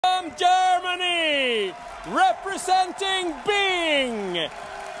representing Bing,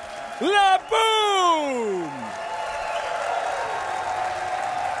 LaBoom!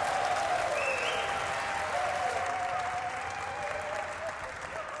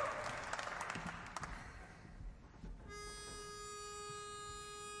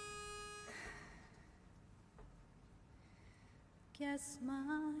 Guess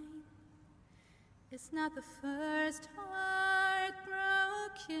mine is not the first heart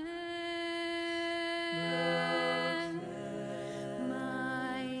broken.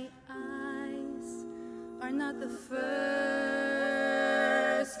 My eyes are not the first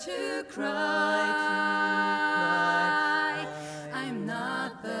to cry. I'm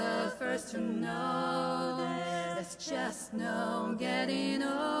not the first to know. There's just no getting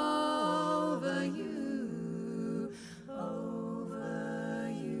over you.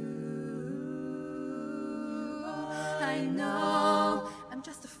 I know I'm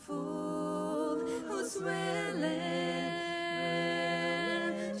just a fool who's willing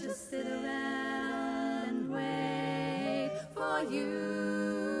to sit around and wait for you.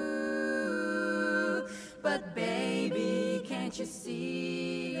 But baby, can't you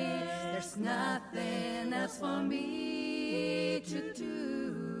see there's nothing else for me to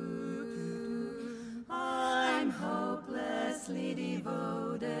do? I'm hopelessly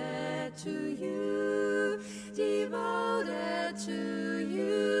devoted to you, devoted to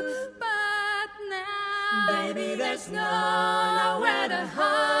you. But now, baby, there's nowhere to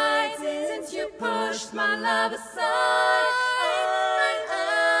hide. Since you pushed my love aside, I'm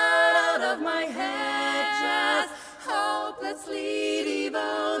out of my head, just hopelessly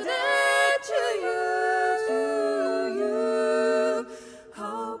devoted to you,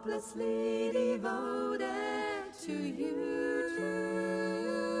 hopelessly devoted to you,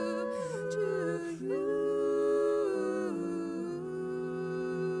 to you.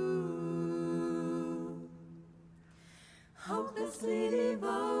 Hopelessly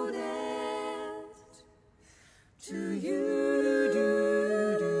devoted to you.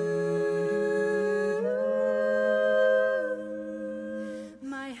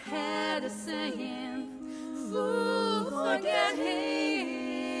 My head is saying, fool, forget him.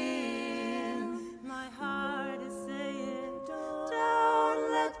 My heart is saying,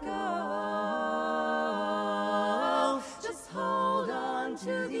 don't let go. Just hold on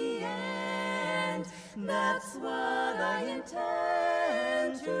to the end. That's what I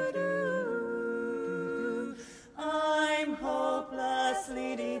intend to do. I'm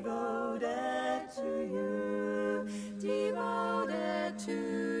hopelessly devoted to you, devoted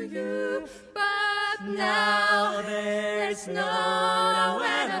to you. But now there's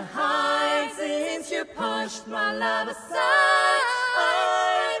nowhere to hide. Since you pushed my love aside,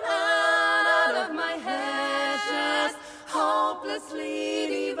 I'm out of my head, just hopelessly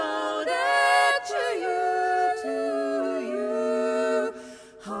devoted